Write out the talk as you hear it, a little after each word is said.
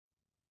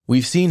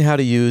We've seen how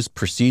to use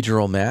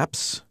procedural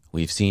maps.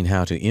 We've seen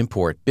how to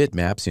import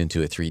bitmaps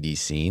into a 3D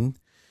scene.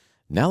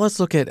 Now let's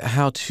look at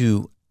how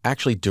to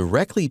actually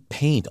directly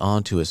paint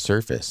onto a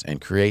surface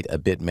and create a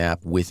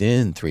bitmap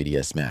within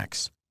 3ds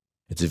Max.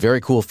 It's a very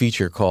cool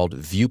feature called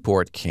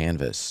Viewport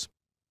Canvas.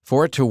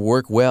 For it to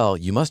work well,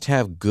 you must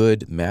have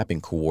good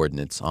mapping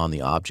coordinates on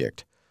the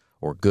object,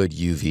 or good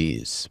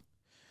UVs.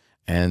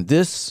 And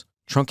this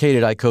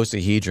truncated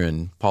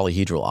icosahedron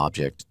polyhedral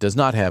object does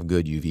not have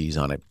good UVs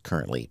on it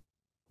currently.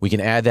 We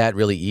can add that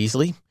really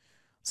easily.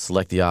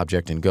 Select the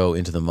object and go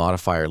into the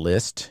modifier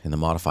list in the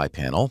Modify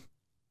panel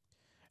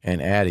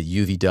and add a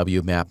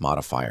UVW map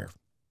modifier.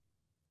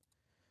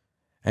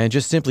 And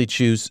just simply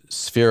choose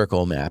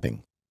spherical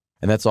mapping.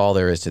 And that's all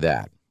there is to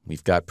that.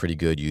 We've got pretty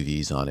good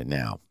UVs on it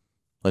now.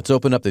 Let's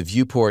open up the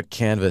Viewport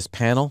Canvas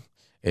panel.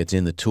 It's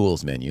in the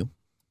Tools menu.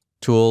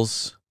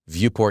 Tools,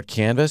 Viewport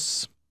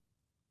Canvas.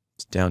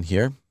 It's down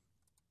here.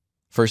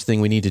 First thing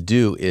we need to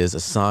do is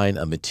assign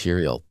a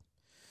material.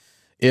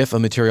 If a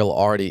material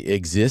already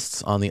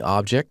exists on the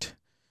object,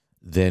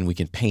 then we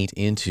can paint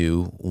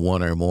into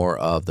one or more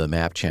of the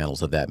map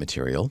channels of that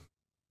material.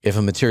 If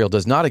a material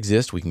does not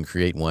exist, we can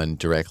create one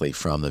directly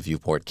from the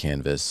Viewport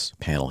Canvas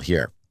panel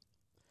here.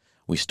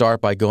 We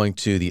start by going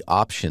to the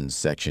Options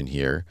section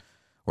here,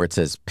 where it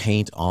says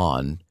Paint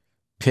On,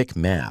 Pick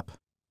Map.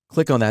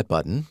 Click on that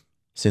button.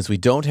 Since we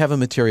don't have a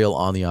material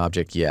on the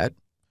object yet,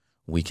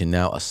 we can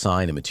now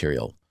assign a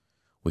material.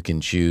 We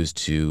can choose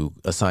to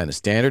assign a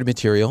standard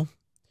material,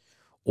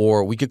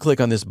 or we could click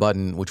on this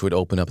button, which would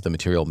open up the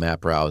material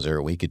map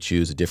browser. We could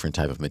choose a different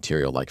type of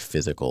material like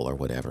physical or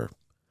whatever.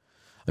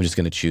 I'm just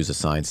going to choose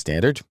Assign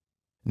Standard.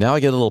 Now I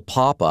get a little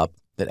pop-up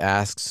that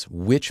asks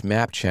which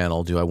map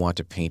channel do I want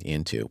to paint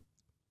into.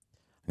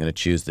 I'm going to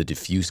choose the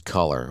diffuse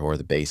color or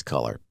the base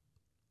color.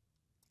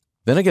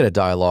 Then I get a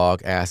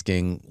dialog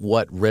asking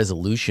what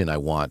resolution I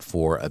want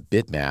for a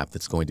bitmap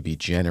that's going to be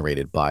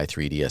generated by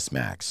 3ds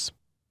Max.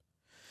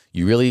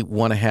 You really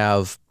want to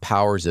have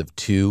powers of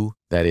 2,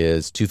 that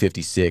is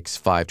 256,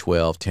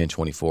 512,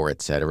 1024,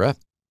 etc.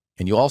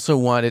 And you also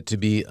want it to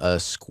be a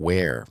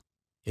square.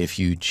 If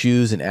you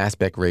choose an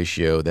aspect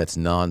ratio that's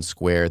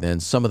non-square, then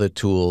some of the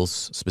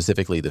tools,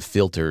 specifically the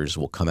filters,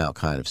 will come out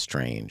kind of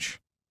strange.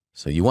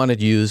 So you want to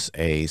use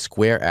a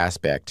square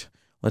aspect.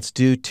 Let's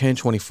do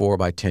 1024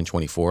 by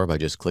 1024 by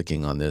just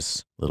clicking on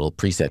this little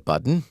preset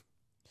button.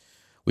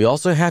 We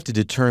also have to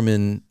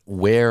determine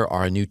where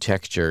our new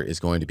texture is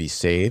going to be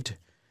saved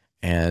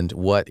and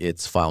what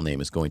its file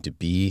name is going to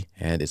be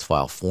and its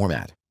file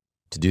format.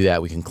 To do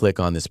that, we can click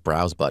on this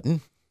Browse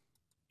button.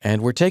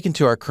 And we're taken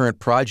to our current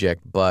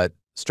project, but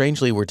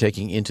strangely, we're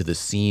taken into the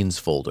Scenes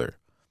folder.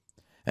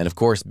 And of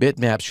course,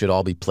 bitmaps should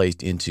all be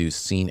placed into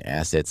Scene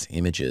Assets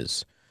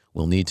Images.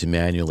 We'll need to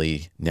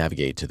manually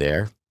navigate to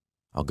there.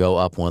 I'll go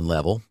up one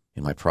level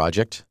in my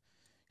project.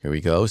 Here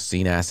we go,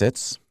 Scene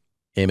Assets,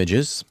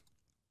 Images.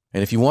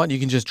 And if you want, you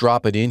can just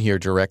drop it in here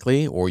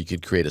directly, or you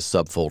could create a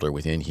subfolder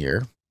within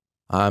here.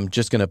 I'm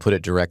just going to put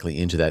it directly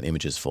into that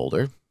Images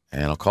folder,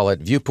 and I'll call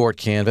it Viewport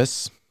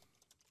Canvas,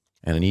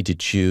 and I need to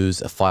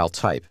choose a file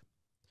type.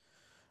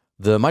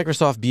 The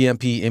Microsoft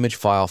BMP image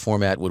file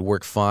format would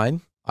work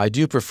fine. I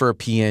do prefer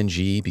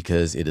PNG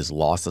because it is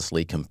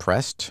losslessly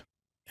compressed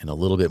and a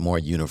little bit more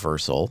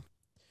universal.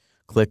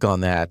 Click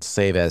on that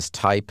Save as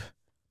Type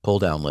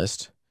pull-down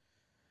list.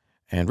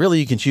 And really,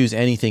 you can choose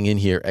anything in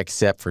here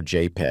except for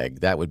JPEG.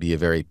 That would be a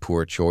very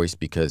poor choice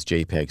because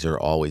JPEGs are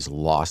always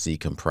lossy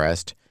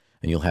compressed,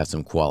 and you'll have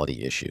some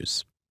quality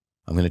issues.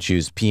 I'm going to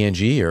choose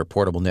PNG or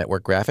Portable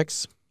Network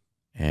Graphics,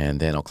 and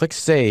then I'll click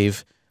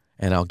Save,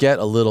 and I'll get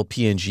a little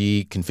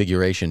PNG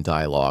configuration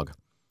dialog.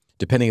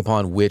 Depending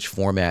upon which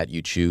format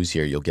you choose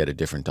here, you'll get a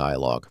different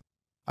dialog.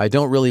 I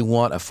don't really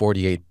want a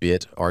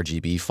 48-bit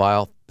RGB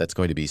file. That's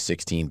going to be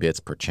 16 bits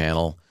per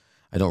channel.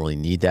 I don't really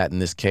need that in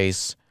this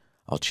case.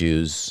 I'll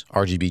choose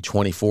RGB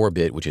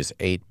 24-bit, which is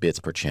 8 bits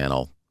per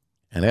channel.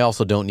 And I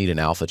also don't need an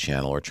alpha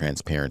channel or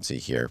transparency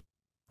here.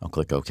 I'll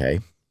click OK.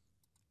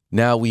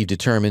 Now we've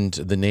determined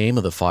the name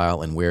of the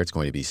file and where it's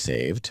going to be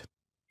saved.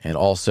 And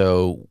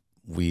also,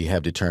 we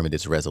have determined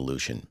its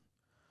resolution.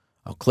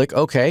 I'll click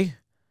OK.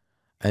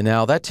 And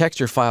now that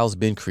texture file has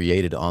been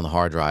created on the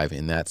hard drive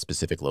in that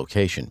specific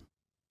location.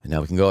 And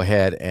now we can go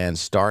ahead and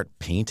start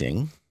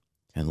painting.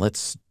 And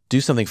let's do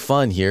something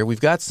fun here.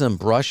 We've got some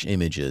brush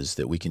images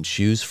that we can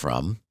choose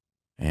from.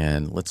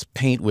 And let's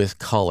paint with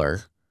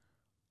color.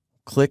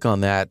 Click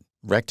on that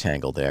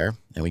rectangle there,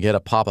 and we get a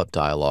pop-up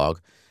dialog.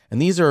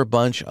 And these are a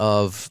bunch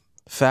of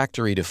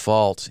factory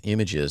default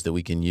images that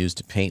we can use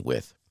to paint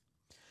with.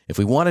 If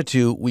we wanted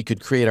to, we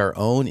could create our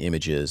own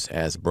images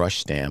as brush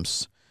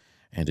stamps.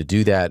 And to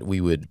do that,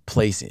 we would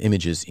place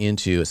images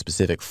into a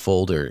specific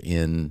folder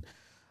in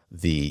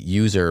the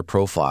user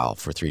profile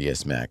for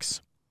 3ds Max.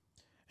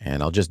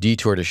 And I'll just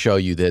detour to show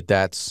you that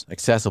that's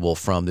accessible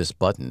from this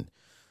button,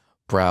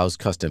 Browse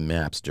Custom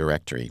Maps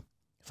directory.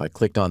 If I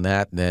clicked on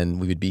that, then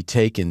we would be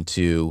taken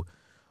to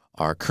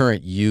our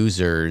current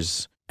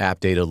users, app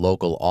data,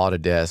 local,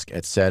 Autodesk,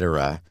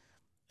 etc.,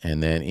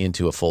 and then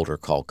into a folder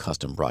called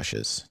Custom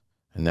Brushes.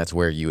 And that's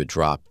where you would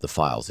drop the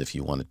files if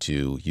you wanted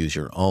to use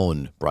your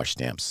own brush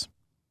stamps.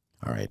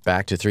 All right,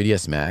 back to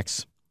 3ds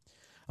Max.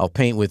 I'll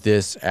paint with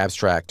this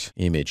abstract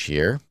image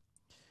here.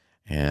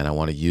 And I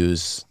want to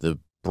use the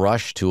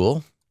brush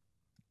tool.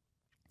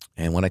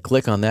 And when I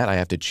click on that, I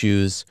have to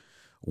choose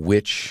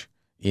which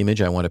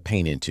image I want to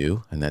paint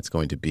into. And that's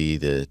going to be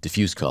the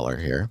diffuse color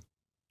here.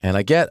 And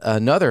I get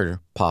another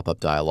pop-up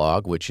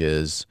dialog, which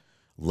is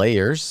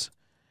layers.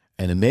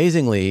 And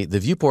amazingly, the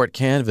Viewport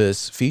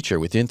Canvas feature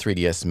within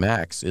 3ds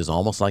Max is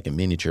almost like a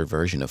miniature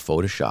version of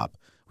Photoshop.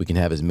 We can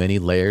have as many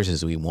layers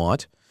as we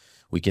want.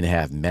 We can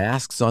have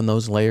masks on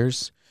those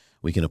layers.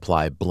 We can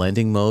apply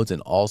blending modes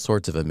and all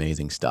sorts of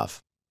amazing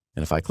stuff.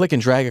 And if I click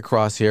and drag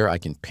across here, I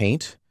can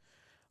paint.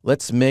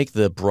 Let's make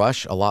the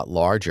brush a lot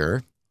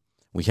larger.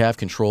 We have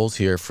controls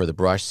here for the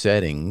brush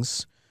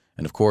settings.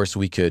 And of course,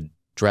 we could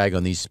drag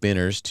on these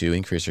spinners to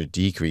increase or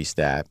decrease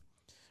that.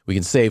 We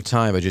can save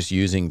time by just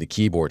using the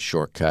keyboard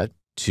shortcut.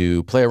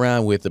 To play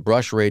around with the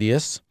brush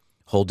radius,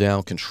 hold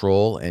down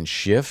Control and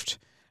Shift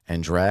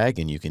and drag,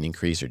 and you can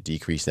increase or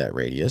decrease that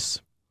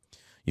radius.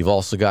 You've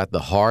also got the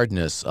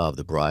hardness of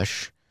the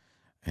brush.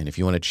 And if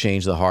you want to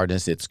change the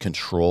hardness, it's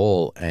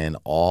Control and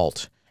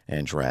Alt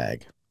and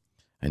drag.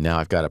 And now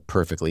I've got a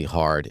perfectly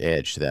hard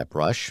edge to that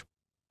brush.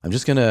 I'm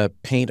just going to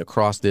paint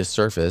across this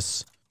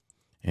surface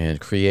and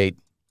create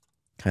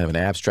kind of an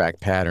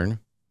abstract pattern.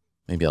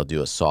 Maybe I'll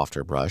do a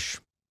softer brush.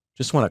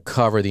 Just want to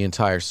cover the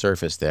entire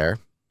surface there.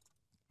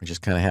 We're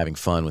just kind of having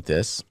fun with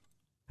this.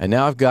 And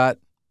now I've got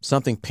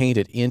something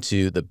painted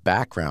into the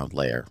background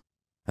layer.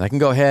 And I can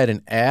go ahead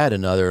and add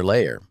another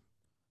layer.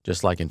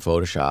 Just like in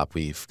Photoshop,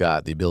 we've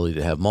got the ability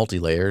to have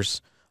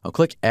multi-layers. I'll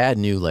click Add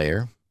New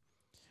Layer.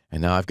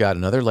 And now I've got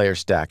another layer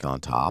stacked on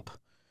top.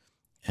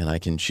 And I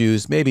can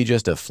choose maybe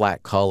just a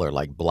flat color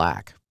like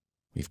black.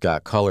 We've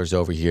got colors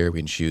over here. We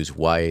can choose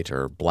white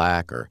or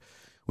black, or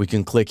we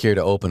can click here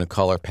to open a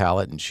color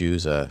palette and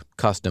choose a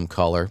custom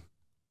color.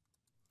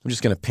 I'm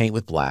just going to paint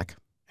with black.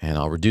 And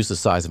I'll reduce the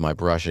size of my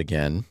brush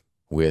again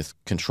with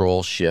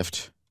Control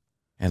Shift.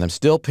 And I'm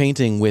still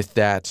painting with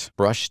that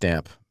brush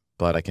stamp,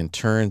 but I can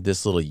turn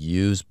this little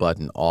Use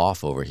button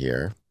off over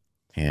here,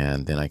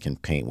 and then I can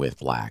paint with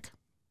black.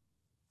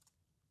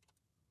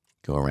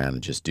 Go around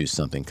and just do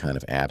something kind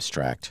of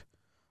abstract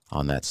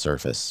on that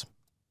surface.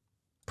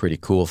 Pretty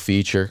cool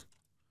feature.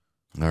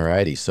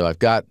 Alrighty, so I've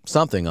got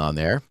something on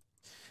there.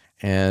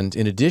 And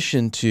in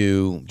addition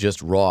to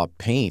just raw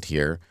paint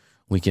here,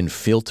 we can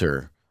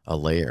filter a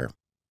layer.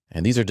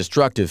 And these are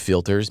destructive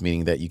filters,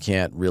 meaning that you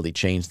can't really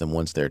change them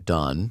once they're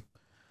done.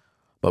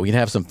 But we can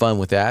have some fun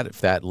with that. If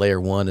that layer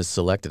 1 is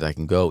selected, I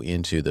can go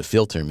into the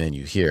filter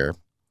menu here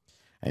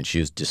and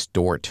choose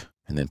Distort,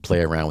 and then play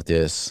around with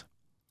this.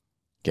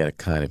 Get a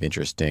kind of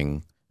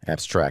interesting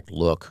abstract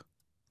look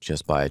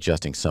just by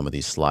adjusting some of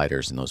these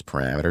sliders and those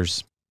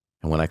parameters.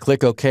 And when I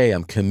click OK,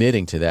 I'm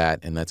committing to that,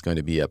 and that's going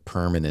to be a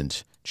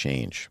permanent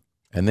change.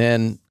 And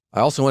then I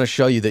also want to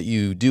show you that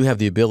you do have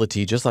the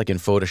ability, just like in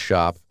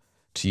Photoshop,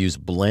 to use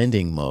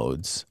blending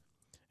modes.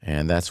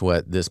 And that's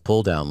what this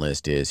pull-down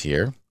list is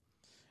here.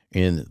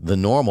 In the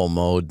normal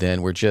mode,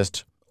 then we're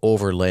just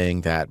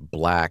overlaying that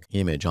black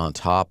image on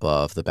top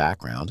of the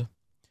background.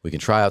 We can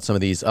try out some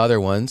of these other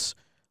ones.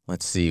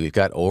 Let's see, we've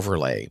got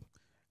overlay,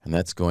 and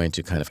that's going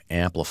to kind of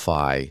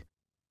amplify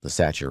the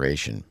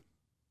saturation.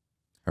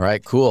 All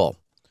right, cool.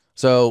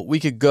 So we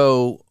could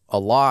go a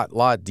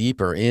lot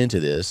deeper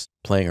into this,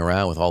 playing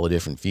around with all the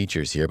different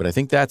features here, but I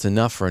think that's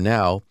enough for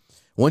now.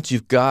 Once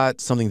you've got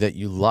something that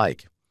you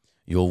like,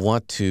 you'll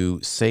want to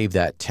save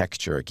that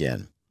texture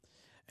again.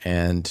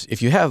 And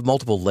if you have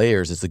multiple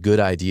layers, it's a good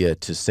idea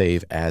to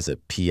save as a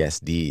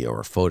PSD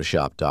or a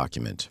Photoshop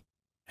document.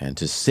 And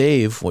to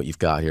save what you've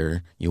got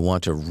here, you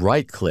want to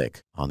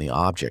right-click on the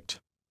object.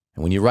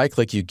 And when you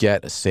right-click, you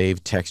get a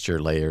Save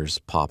Texture Layers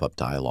pop-up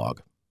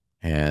dialog.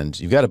 And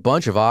you've got a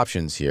bunch of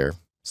options here.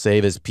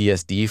 Save as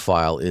PSD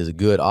file is a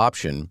good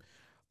option,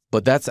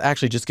 but that's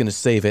actually just going to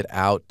save it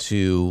out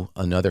to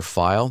another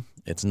file.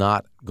 It's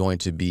not going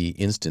to be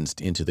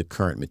instanced into the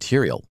current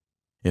material.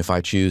 If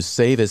I choose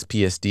Save as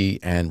PSD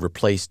and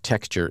Replace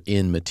Texture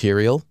in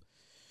Material,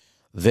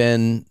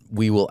 then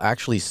we will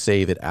actually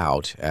save it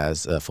out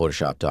as a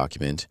Photoshop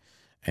document.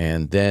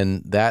 And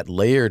then that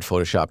layered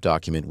Photoshop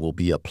document will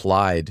be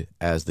applied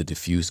as the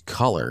diffuse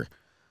color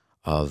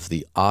of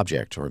the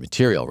object, or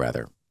material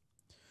rather.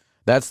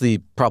 That's the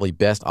probably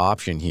best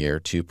option here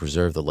to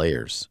preserve the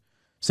layers.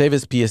 Save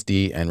as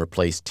PSD and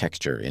Replace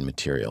Texture in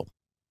Material.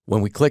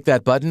 When we click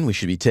that button, we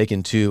should be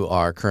taken to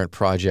our current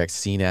project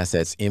Scene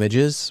Assets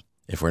Images.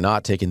 If we're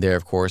not taken there,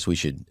 of course, we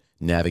should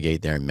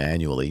navigate there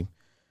manually.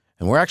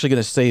 And we're actually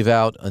going to save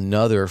out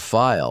another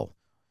file.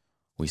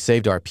 We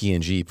saved our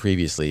PNG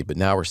previously, but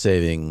now we're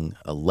saving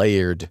a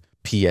layered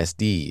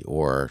PSD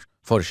or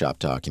Photoshop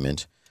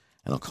document.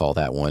 And I'll call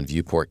that one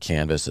Viewport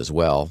Canvas as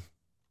well,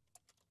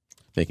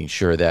 making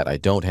sure that I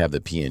don't have the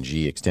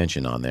PNG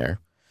extension on there.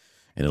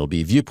 And it'll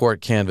be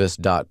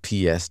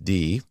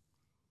viewportcanvas.psd.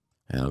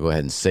 And I'll go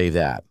ahead and save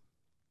that.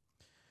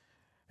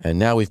 And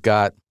now we've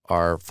got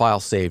our file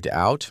saved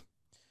out.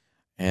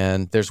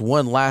 And there's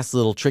one last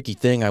little tricky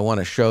thing I want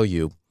to show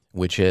you,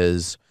 which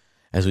is,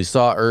 as we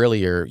saw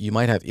earlier, you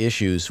might have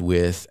issues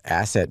with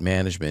asset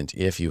management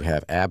if you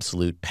have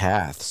absolute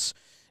paths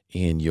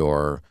in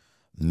your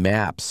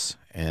maps.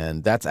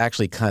 And that's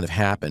actually kind of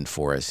happened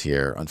for us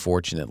here,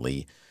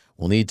 unfortunately.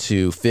 We'll need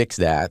to fix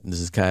that.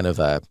 This is kind of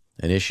an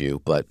issue.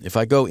 But if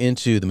I go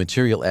into the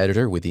material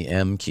editor with the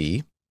M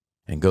key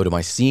and go to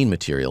my scene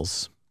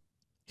materials,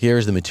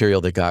 here's the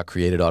material that got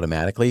created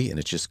automatically, and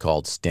it's just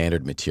called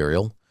standard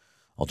material.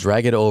 I'll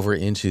drag it over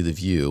into the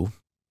view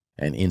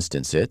and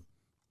instance it.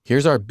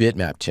 Here's our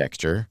bitmap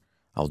texture.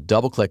 I'll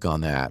double click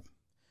on that,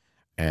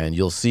 and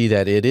you'll see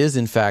that it is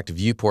in fact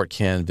Viewport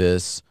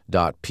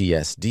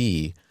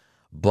Canvas.psd,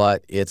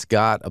 but it's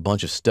got a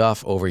bunch of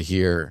stuff over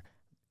here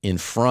in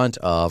front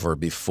of or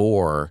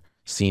before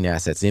scene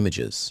assets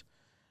images.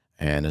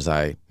 And as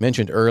I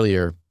mentioned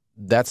earlier,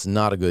 that's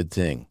not a good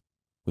thing.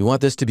 We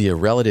want this to be a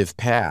relative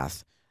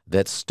path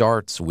that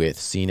starts with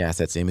scene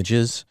assets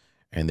images,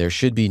 and there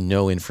should be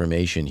no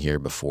information here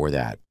before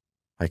that.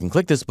 I can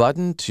click this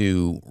button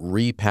to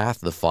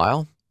repath the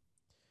file,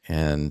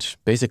 and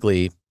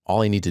basically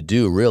all I need to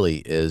do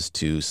really is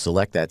to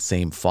select that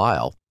same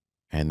file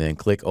and then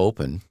click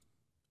open.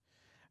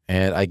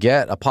 And I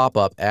get a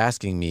pop-up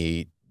asking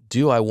me,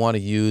 do I want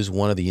to use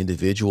one of the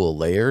individual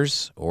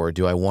layers or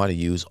do I want to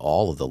use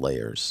all of the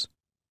layers?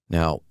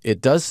 Now, it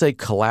does say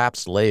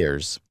collapsed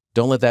layers.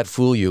 Don't let that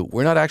fool you.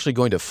 We're not actually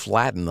going to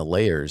flatten the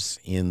layers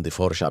in the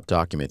Photoshop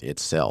document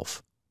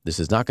itself. This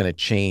is not going to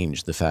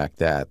change the fact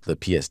that the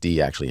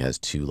PSD actually has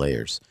 2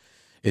 layers.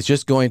 It's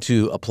just going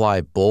to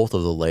apply both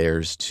of the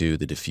layers to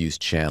the diffuse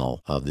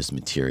channel of this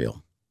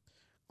material.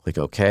 Click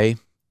OK.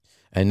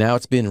 And now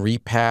it's been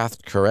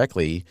repathed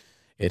correctly.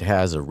 It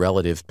has a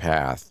relative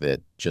path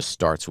that just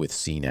starts with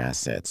scene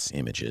assets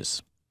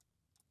images.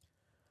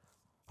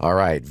 All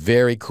right,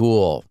 very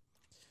cool.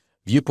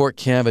 Viewport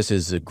Canvas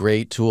is a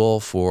great tool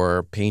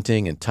for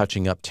painting and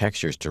touching up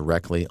textures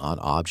directly on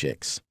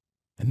objects.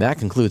 And that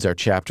concludes our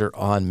chapter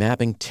on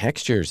mapping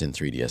textures in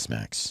 3ds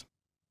Max.